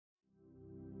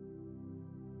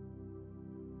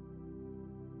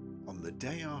on the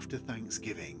day after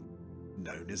Thanksgiving,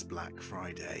 known as Black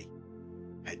Friday.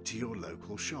 Head to your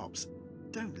local shops.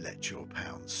 Don't let your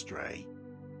pounds stray.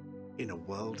 In a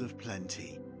world of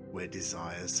plenty, where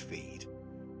desires feed,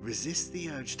 resist the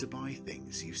urge to buy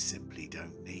things you simply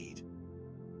don't need.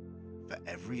 For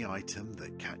every item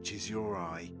that catches your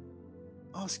eye,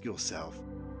 ask yourself,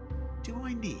 do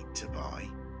I need to buy?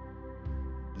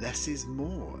 Less is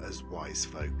more, as wise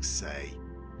folks say.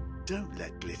 Don't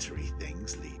let glittery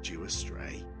things lead you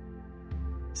astray.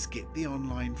 Skip the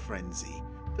online frenzy,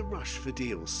 the rush for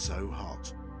deals so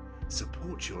hot.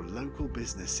 Support your local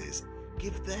businesses,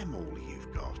 give them all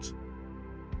you've got.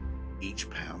 Each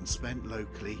pound spent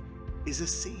locally is a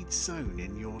seed sown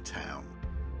in your town,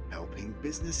 helping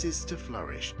businesses to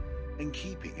flourish and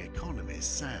keeping economies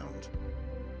sound.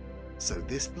 So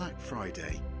this Black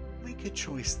Friday, make a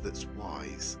choice that's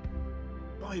wise.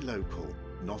 Buy local,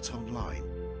 not online.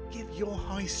 Give your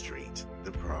high street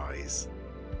the prize.